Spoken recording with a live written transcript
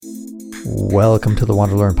Welcome to the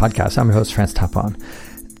Want to Learn podcast. I'm your host, France Tapon.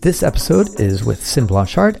 This episode is with Sim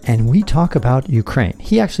Blanchard, and we talk about Ukraine.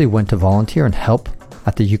 He actually went to volunteer and help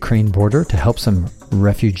at the Ukraine border to help some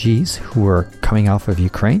refugees who were coming off of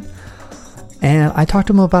Ukraine. And I talked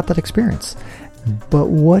to him about that experience. But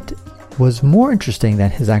what was more interesting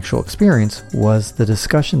than his actual experience was the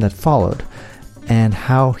discussion that followed and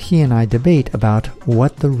how he and I debate about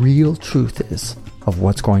what the real truth is of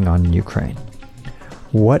what's going on in Ukraine.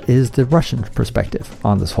 What is the Russian perspective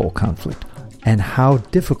on this whole conflict? And how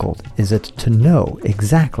difficult is it to know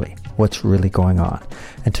exactly what's really going on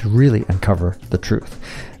and to really uncover the truth?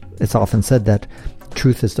 It's often said that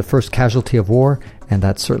truth is the first casualty of war, and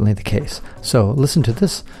that's certainly the case. So listen to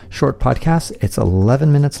this short podcast. It's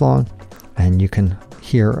 11 minutes long, and you can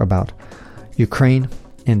hear about Ukraine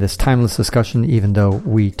in this timeless discussion, even though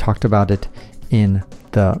we talked about it in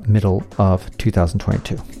the middle of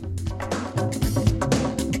 2022.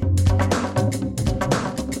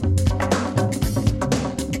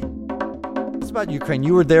 About Ukraine,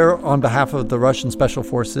 you were there on behalf of the Russian Special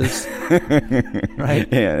Forces, right?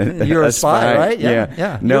 Yeah, you're a spy, right?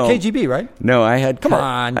 Yeah. No, you're KGB, right? No, I had. Come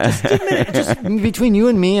on, just a minute. Just between you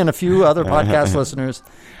and me and a few other podcast listeners,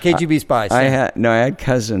 KGB spies. I had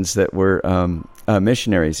cousins that were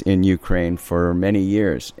missionaries in Ukraine for many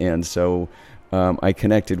years, and so I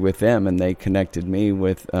connected with them, and they connected me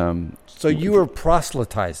with. So you were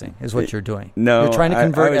proselytizing, is what you're doing? No, you're trying to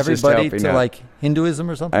convert everybody to out. like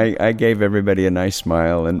Hinduism or something. I gave everybody a nice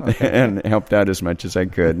smile and and helped out as much as I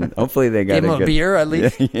could. And hopefully they got Gave them a beer at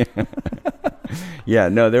least. Yeah.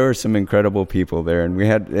 No, there were some incredible people there, and we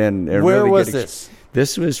had Where really was this?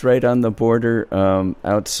 This was right on the border,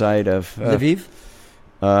 outside of Lviv.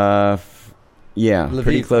 Yeah, Lviv,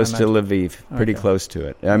 pretty close to Lviv. Pretty Okay. close to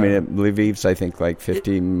it. I mean, Lviv's, I think, like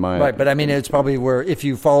 50 miles. Right, but I mean, it's probably where, if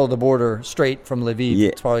you follow the border straight from Lviv,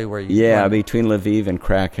 it's probably where you... Yeah, between Lviv and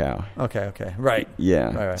Krakow. Okay, right.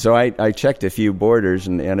 Yeah. Right. So I checked a few borders,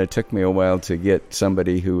 and it took me a while to get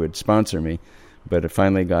somebody who would sponsor me. But it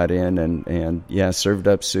finally got in and served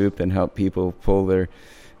up soup and helped people pull their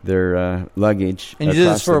luggage. And you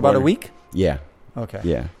did this for about a week? Yeah. Okay.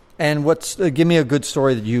 Yeah. And give me a good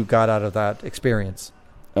story that you got out of that experience.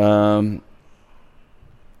 Well,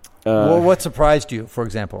 what surprised you, for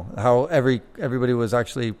example? How everybody was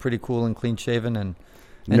actually pretty cool and clean-shaven and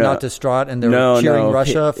not distraught, and they were cheering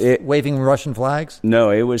Russia, waving Russian flags?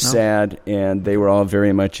 No, it was sad, and they were all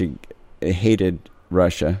very much hated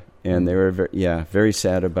Russia, and they were very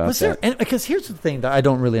sad about that. Because here's the thing that I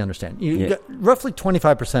don't really understand. Roughly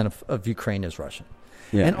 25% of Ukraine is Russian.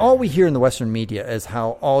 Yeah. And all we hear in the Western media is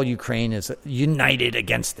how all Ukraine is united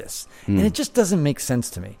against this. And it just doesn't make sense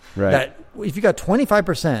to me. Right. That if you got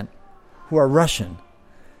 25% who are Russian,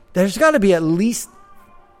 there's got to be at least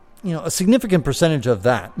a significant percentage of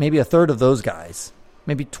that, maybe a third of those guys,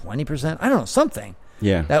 maybe 20%, I don't know, something.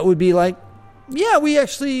 Yeah. That would be like, yeah, we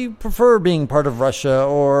actually prefer being part of Russia,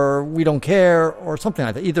 or we don't care, or something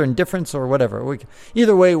like that, either indifference or whatever.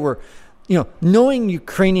 Either way, we're... knowing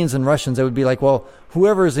Ukrainians and Russians, it would be like, well,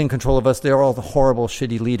 whoever is in control of us, they're all the horrible,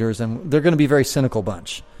 shitty leaders, and they're going to be a very cynical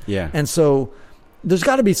bunch. Yeah. And so there's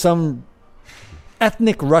got to be some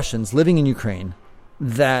ethnic Russians living in Ukraine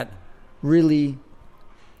that really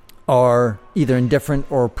are either indifferent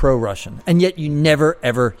or pro-Russian, and yet you never,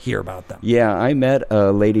 ever hear about them. Yeah, I met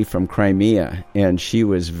a lady from Crimea, and she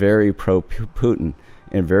was very pro-Putin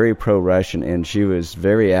and very pro-Russian, and she was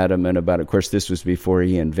very adamant about it. Of course, this was before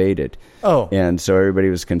he invaded. Oh. And so everybody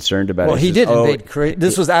was concerned about it. Well, he did invade Crimea.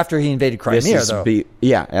 This was after he invaded Crimea, though.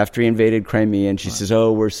 After he invaded Crimea, and she says,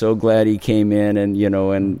 we're so glad he came in, and,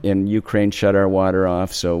 and Ukraine shut our water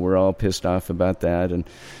off, so we're all pissed off about that. And,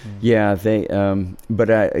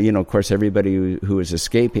 of course, everybody who was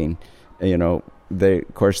escaping,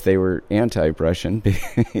 they were anti-Russian,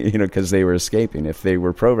 because they were escaping. If they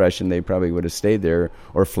were pro-Russian, they probably would have stayed there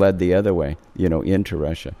or fled the other way, into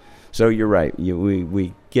Russia. So you're right.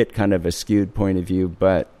 We get kind of a skewed point of view,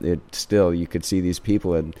 but you could see these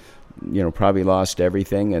people had, probably lost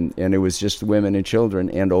everything, and it was just women and children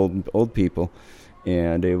and old people,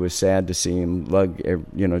 and it was sad to see them lug,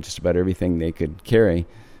 just about everything they could carry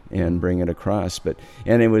and bring it across.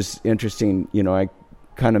 And it was interesting, I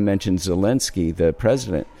kind of mentioned Zelensky, the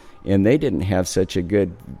president, and they didn't have such a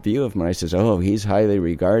good view of him. I says, he's highly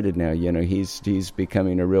regarded now. He's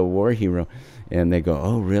becoming a real war hero. And they go,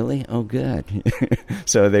 oh, really? Oh, good.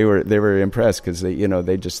 So they were impressed because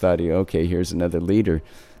they just thought, here's another leader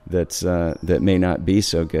that may not be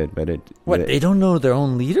so good. But they don't know their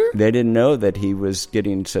own leader? They didn't know that he was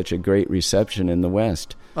getting such a great reception in the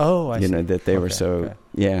West. Oh, I see. That they were so,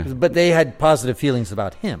 yeah. But they had positive feelings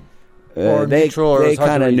about him. or neutral? Or they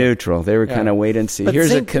kind of neutral. They were kind of wait and see. But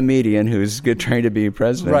here's a comedian who's trying to be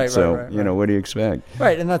president. Right, so what do you expect?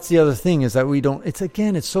 Right, and that's the other thing is that we don't.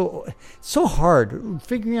 It's so hard.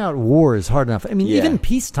 Figuring out war is hard enough. I mean, even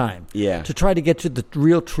peacetime. Yeah. To try to get to the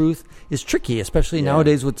real truth is tricky, especially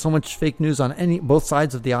nowadays with so much fake news on both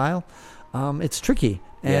sides of the aisle. It's tricky,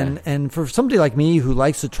 and for somebody like me who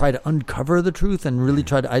likes to try to uncover the truth and really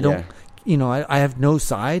try to, I have no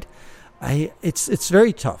side. It's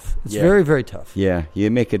very tough. It's very, very tough. Yeah,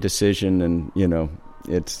 you make a decision, and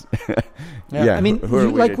it's I mean,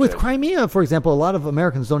 like with Crimea, for example, a lot of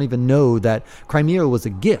Americans don't even know that Crimea was a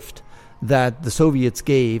gift that the Soviets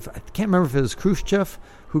gave. I can't remember if it was Khrushchev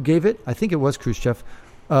who gave it. I think it was Khrushchev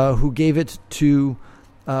who gave it to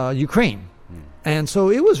Ukraine, and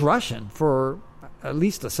so it was Russian for at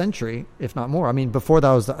least a century, if not more. I mean, before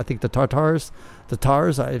that was, I think, the Tars,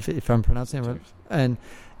 if I'm pronouncing it right,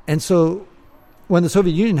 and so when the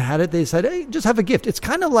Soviet Union had it, they said, hey, just have a gift. It's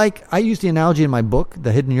kind of like, I use the analogy in my book,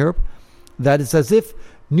 The Hidden Europe, that it's as if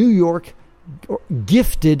New York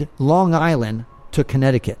gifted Long Island to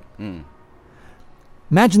Connecticut.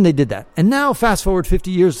 Imagine they did that. And now fast forward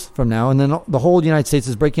 50 years from now, and then the whole United States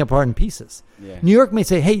is breaking apart in pieces. Yeah. New York may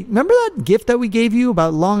say, hey, remember that gift that we gave you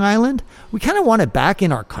about Long Island? We kind of want it back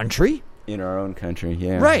in our country. In our own country,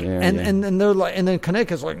 yeah. Right. Yeah, and they're like, and then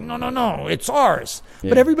Connecticut's like, no, it's ours. Yeah.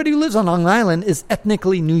 But everybody who lives on Long Island is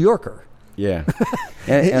ethnically New Yorker. Yeah.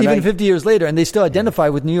 and even 50 years later, and they still identify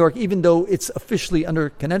with New York, even though it's officially under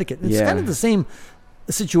Connecticut. It's kind of the same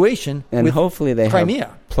situation. And with hopefully they Crimea.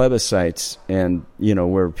 have plebiscites, and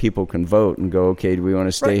where people can vote and go, okay, do we want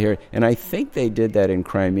to stay here? And I think they did that in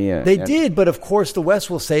Crimea. They did, but of course the West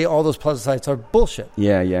will say all those plebiscites are bullshit.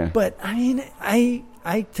 Yeah. But I mean,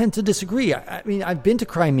 I tend to disagree. I mean, I've been to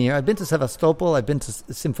Crimea, I've been to Sevastopol, I've been to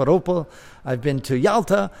Simferopol, I've been to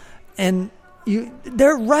Yalta, and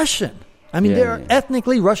they're Russian. I mean, they're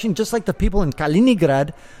ethnically Russian, just like the people in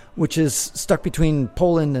Kaliningrad, which is stuck between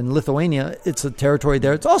Poland and Lithuania. It's a territory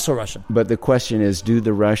there. It's also Russian. But the question is, do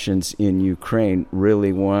the Russians in Ukraine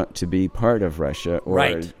really want to be part of Russia?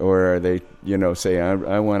 Or are they, say,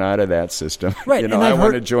 I want out of that system. Right. I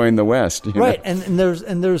want to join the West. Right. And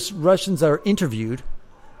there's Russians that are interviewed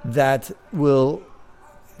that will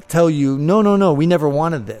tell you, no, we never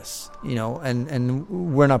wanted this, and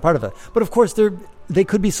we're not part of it. But of course, they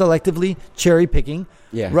could be selectively cherry picking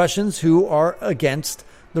Russians who are against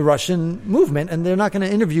the Russian movement, and they're not going to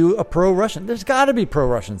interview a pro-Russian. There's got to be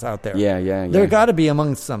pro-Russians out there. Yeah. There got to be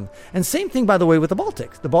amongst them. And same thing, by the way, with the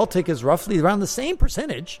Baltic. The Baltic is roughly around the same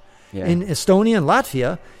percentage. Yeah. In Estonia and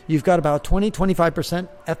Latvia, you've got about 20-25%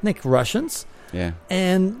 ethnic Russians. Yeah.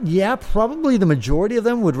 And probably the majority of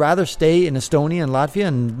them would rather stay in Estonia and Latvia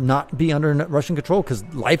and not be under Russian control, because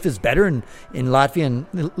life is better in Latvia and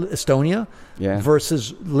Estonia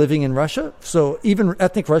versus living in Russia. So even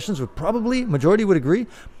ethnic Russians majority would agree.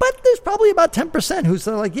 But there's probably about 10% who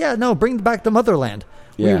say like, bring back the motherland.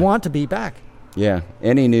 Yeah. We want to be back. Yeah.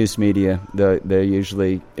 Any news media, they're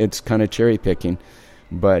usually, it's kind of cherry picking.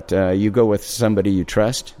 But you go with somebody you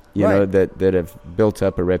trust, that have built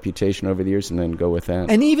up a reputation over the years, and then go with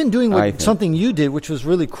that. And even doing something you did, which was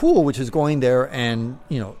really cool, which is going there and,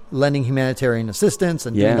 lending humanitarian assistance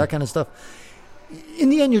and doing that kind of stuff. In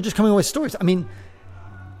the end, you're just coming away with stories. I mean,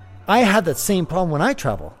 I had that same problem when I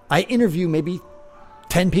travel. I interview maybe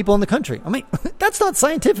 10 people in the country. I mean, that's not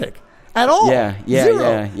scientific. At all. Zero.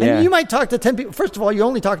 Yeah. And you might talk to 10 people. First of all, you're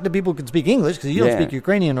only talking to people who can speak English, because you don't speak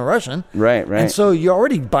Ukrainian or Russian. Right. And so you're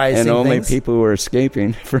already biasing and only things. People who are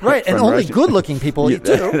escaping from Right, and from only Russia. good-looking people,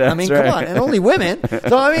 too. I mean, come on. And only women.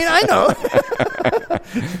 So, I mean, I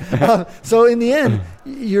know. So in the end,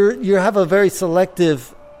 you have a very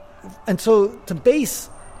selective... And so to base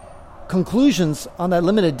conclusions on that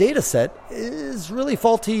limited data set is really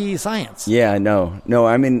faulty science. Yeah, no.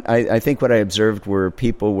 I mean, I think what I observed were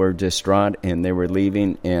people were distraught and they were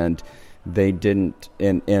leaving, and they didn't,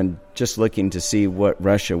 and just looking to see what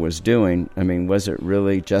Russia was doing. I mean, was it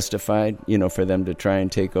really justified, for them to try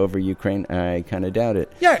and take over Ukraine? I kind of doubt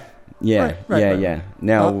it. Yeah. Yeah.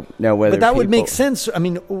 Now whether but that would make sense. I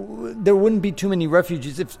mean, there wouldn't be too many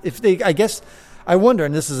refugees if they, I guess. I wonder,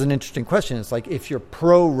 and this is an interesting question, it's like, if you're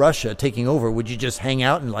pro-Russia taking over, would you just hang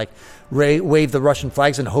out and wave the Russian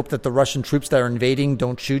flags and hope that the Russian troops that are invading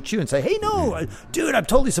don't shoot you, and say, hey, no, dude, I'm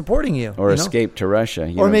totally supporting you? Or escape to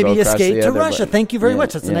Russia. Or maybe escape to Russia. Thank you very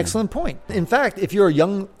much. That's an excellent point. In fact, if you're a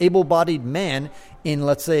young, able-bodied man in,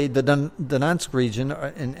 let's say, the Donetsk region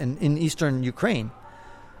in eastern Ukraine,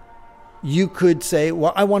 you could say,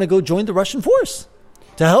 well, I want to go join the Russian force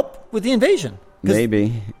to help with the invasion.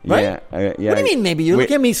 Maybe. Right? Yeah. Yeah. What do you mean maybe? You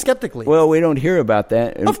look at me skeptically. Well, we don't hear about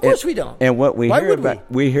that. Of course we don't. And what we Why hear would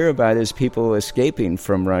about we hear about is people escaping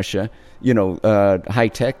from Russia.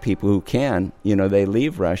 High-tech people who can, they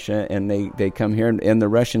leave Russia and they come here. And the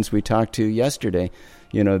Russians we talked to yesterday,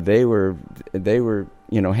 they were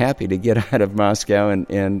happy to get out of Moscow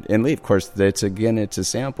and leave. Of course, it's a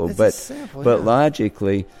sample. But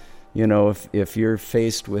logically, if you're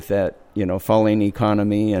faced with that, falling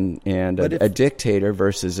economy and a dictator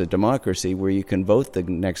versus a democracy where you can vote the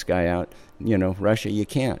next guy out, Russia, you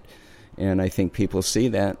can't. And I think people see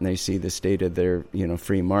that, and they see the state of their,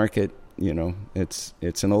 free market.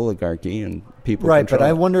 It's an oligarchy, and people right. control But I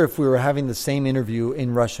it. wonder if we were having the same interview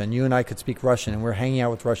in Russia, and you and I could speak Russian, and we're hanging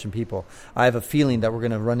out with Russian people. I have a feeling that we're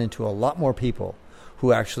going to run into a lot more people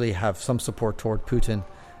who actually have some support toward Putin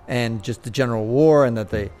and just the general war, and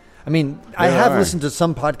that they. I mean, I have listened to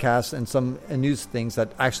some podcasts and some news things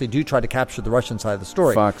that actually do try to capture the Russian side of the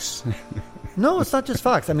story. Fox. No, it's not just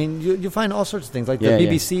Fox. I mean, you find all sorts of things. Like the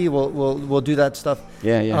BBC will do that stuff.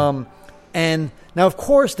 Yeah. And now, of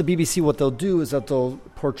course, the BBC, what they'll do is that they'll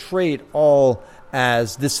portray it all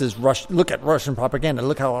as this is Russian. Look at Russian propaganda.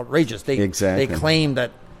 Look how outrageous they claim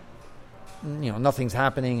that nothing's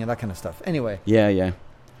happening and that kind of stuff. Anyway. Yeah.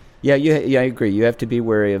 I agree. You have to be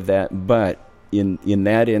wary of that. But in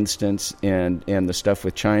that instance, and the stuff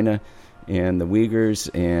with China and the Uyghurs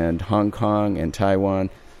and Hong Kong and Taiwan,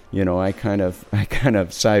 I kind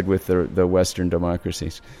of side with the Western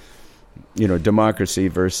democracies. Democracy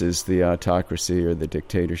versus the autocracy or the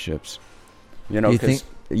dictatorships. Do you think?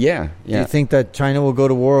 Yeah. Do you think that China will go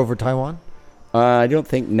to war over Taiwan? I don't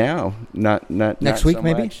think now. Not next week, so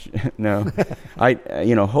maybe. No,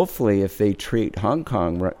 hopefully, if they treat Hong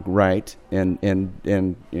Kong right and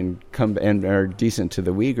come and are decent to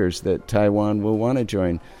the Uyghurs, that Taiwan will want to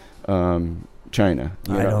join China.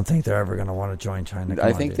 I don't think they're ever going to want to join China.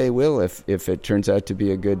 I think they will if it turns out to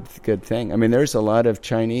be a good thing. I mean, there's a lot of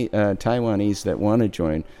Taiwanese that want to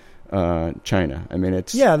join China. I mean,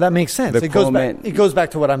 that makes sense. It goes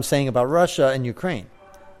back to what I'm saying about Russia and Ukraine,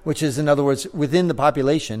 which is, in other words, within the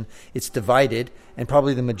population, it's divided, and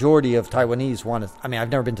probably the majority of Taiwanese want to. I mean, I've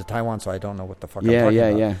never been to Taiwan, so I don't know what the fuck I'm talking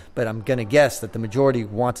about. Yeah. But I'm going to guess that the majority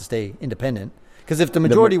want to stay independent. Because if the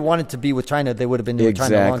majority wanted to be with China, they would have been with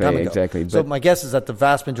China a long time ago. Exactly. So my guess is that the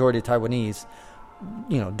vast majority of Taiwanese,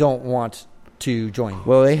 don't want to join.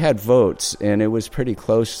 Well, they had votes, and it was pretty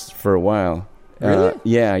close for a while. Really?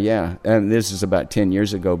 Yeah. And this is about 10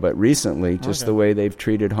 years ago. But recently, just the way they've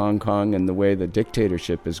treated Hong Kong and the way the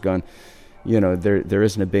dictatorship has gone, there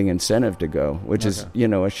isn't a big incentive to go, which is,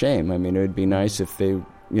 a shame. I mean, it would be nice if they,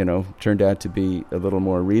 turned out to be a little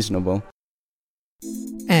more reasonable.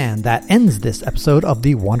 And that ends this episode of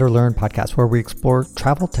the Wander Learn podcast, where we explore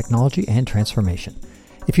travel, technology, and transformation.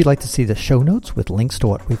 If you'd like to see the show notes with links to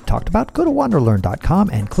what we've talked about, go to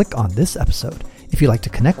wanderlearn.com and click on this episode. If you'd like to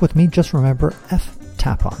connect with me, just remember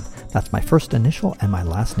FTapon. That's my first initial and my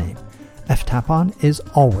last name. FTapon is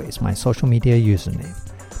always my social media username.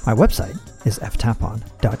 My website is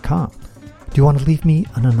ftapon.com. Do you want to leave me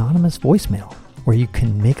an anonymous voicemail where you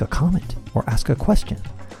can make a comment or ask a question?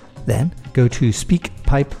 Then go to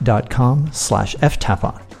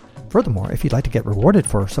speakpipe.com/ftapon. Furthermore, if you'd like to get rewarded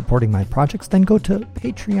for supporting my projects, then go to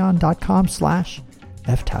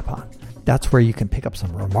patreon.com/ftapon. That's where you can pick up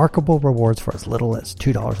some remarkable rewards for as little as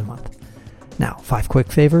 $2 a month. Now, 5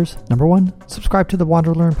 quick favors. Number 1, subscribe to the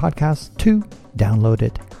Wander Learn podcast. 2, download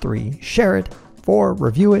it. 3, share it. 4,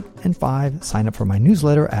 review it. And 5, sign up for my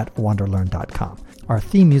newsletter at wanderlearn.com. Our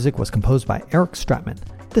theme music was composed by Eric Stratman.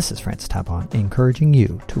 This is Francis Tapon, encouraging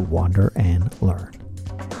you to wander and learn.